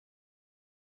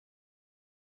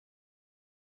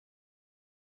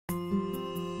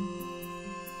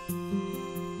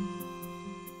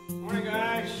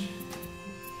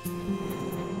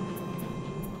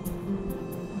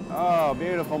Oh,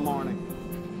 beautiful morning.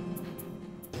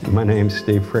 My name's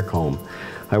Steve Frykholm.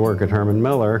 I work at Herman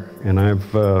Miller, and I've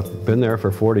been there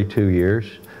for 42 years.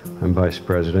 I'm Vice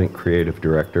President, Creative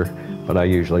Director, but I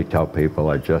usually tell people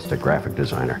I'm just a graphic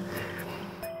designer.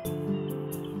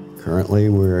 Currently,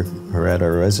 we're at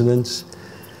our residence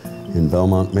in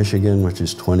Belmont, Michigan, which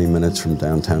is 20 minutes from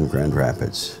downtown Grand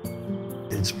Rapids.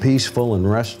 It's peaceful and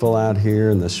restful out here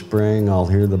in the spring. I'll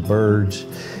hear the birds.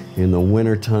 In the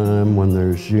wintertime, when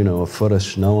there's, a foot of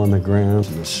snow on the ground,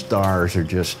 and the stars are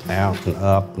just out and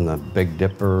up, and the Big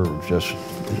Dipper is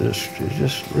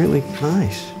just really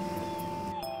nice.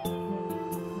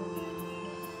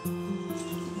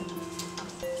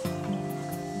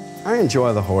 I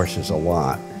enjoy the horses a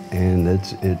lot, and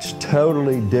it's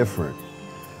totally different,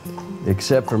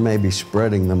 except for maybe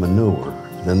spreading the manure,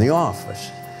 than the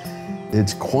office.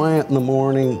 It's quiet in the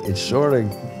morning. It sort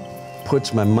of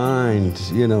puts my mind,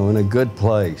 in a good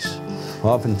place.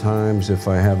 Oftentimes, if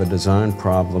I have a design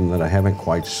problem that I haven't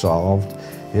quite solved,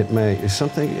 it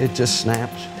just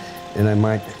snaps, and I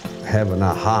might have an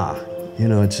aha.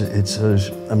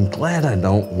 I'm glad I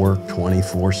don't work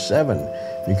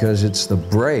 24/7, because it's the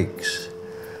breaks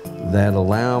that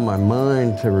allow my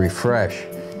mind to refresh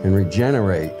and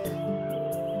regenerate.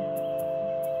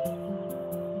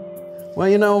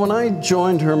 Well, when I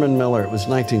joined Herman Miller, it was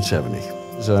 1970.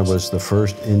 I was the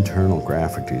first internal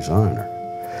graphic designer.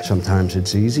 Sometimes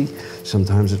it's easy,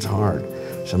 sometimes it's hard.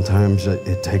 Sometimes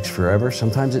it takes forever,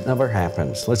 sometimes it never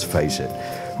happens. Let's face it,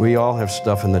 we all have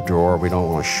stuff in the drawer we don't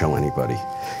want to show anybody.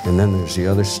 And then there's the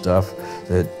other stuff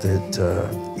that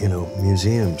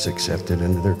museums accepted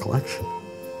into their collection.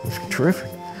 It's terrific.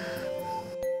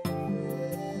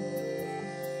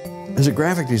 As a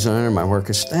graphic designer, my work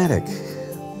is static,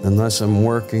 unless I'm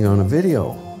working on a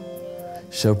video.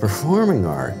 So performing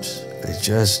arts, I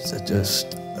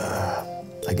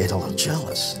get a little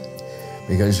jealous,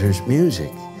 because there's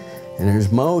music, and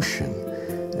there's motion,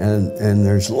 and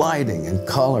there's lighting, and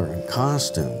color, and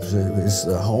costumes. It's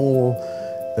the whole,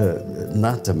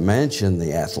 not to mention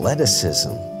the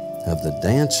athleticism of the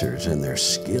dancers and their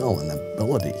skill and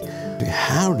ability.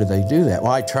 How do they do that?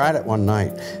 Well, I tried it one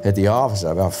night at the office.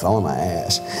 I about fell on my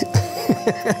ass.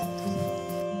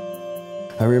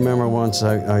 I remember once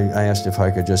I asked if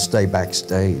I could just stay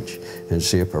backstage and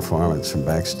see a performance from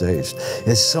backstage.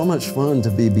 It's so much fun to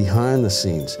be behind the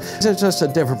scenes. It's just a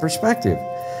different perspective.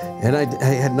 And I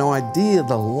had no idea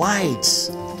the lights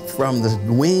from the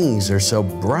wings are so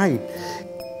bright.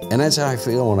 And that's how I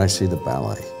feel when I see the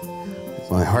ballet.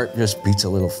 My heart just beats a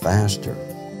little faster.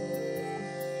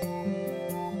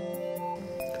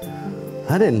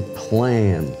 I didn't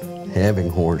plan having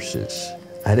horses.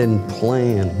 I didn't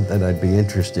plan that I'd be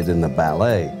interested in the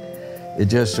ballet. It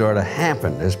just sort of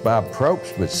happened. As Bob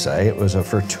Probst would say, it was a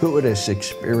fortuitous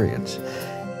experience.